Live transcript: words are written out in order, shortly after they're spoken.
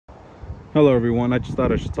Hello everyone, I just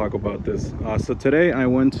thought I should talk about this. So today I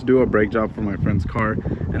went to do a brake job for my friend's car,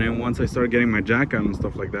 and then once I started getting my jack out and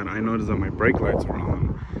stuff like that, I noticed that my brake lights were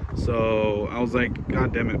on. So I was like,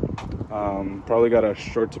 god damn it, probably got a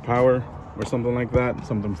short to power or something like that,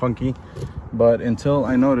 something funky. But until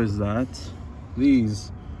I noticed that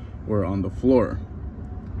these were on the floor.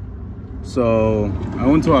 So I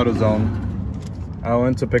went to AutoZone. I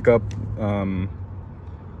went to pick up a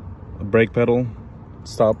brake pedal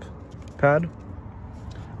stop pad,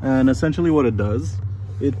 and essentially what it does,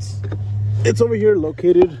 it's over here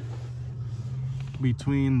located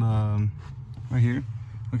between the right here,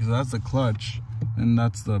 because that's the clutch and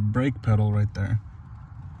that's the brake pedal right there.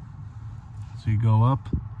 So you go up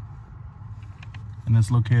and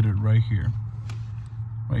it's located right here.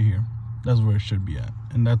 That's where it should be at,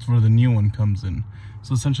 and that's where the new one comes in.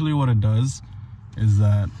 So essentially what it does is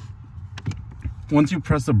that once you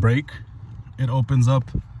press the brake, it opens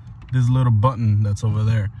up this little button that's over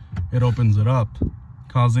there. It opens it up,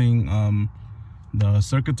 causing the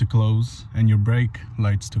circuit to close and your brake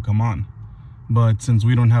lights to come on. But since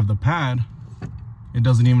we don't have the pad, it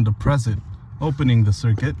doesn't even depress it, opening the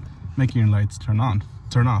circuit, making your lights turn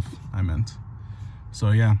off, I meant.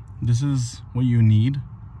 So yeah, this is what you need,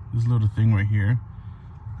 this little thing right here.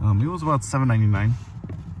 It was about $7.99,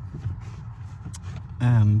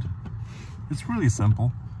 and it's really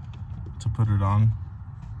simple to put it on.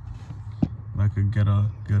 If I could get a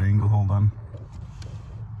good angle, hold on.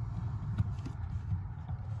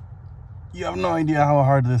 You have no idea how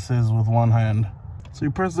hard this is with one hand. So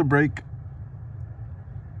you press the brake,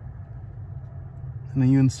 and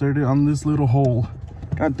then you insert it on this little hole.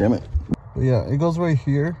 God damn it. But yeah, it goes right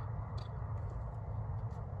here.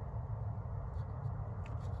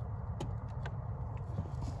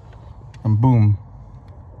 And boom.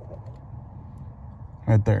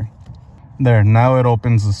 Right there. There, now it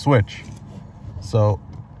opens the switch. So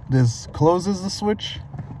this closes the switch,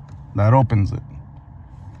 that opens it.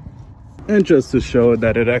 And just to show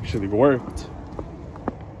that it actually worked,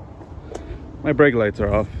 my brake lights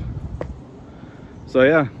are off. So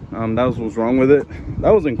yeah, that was what's wrong with it. That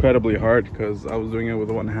was incredibly hard because I was doing it with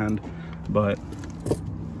one hand, but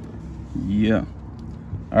yeah.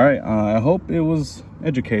 All right, I hope it was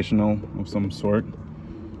educational of some sort,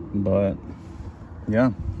 but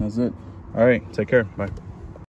yeah, that's it. All right, take care, bye.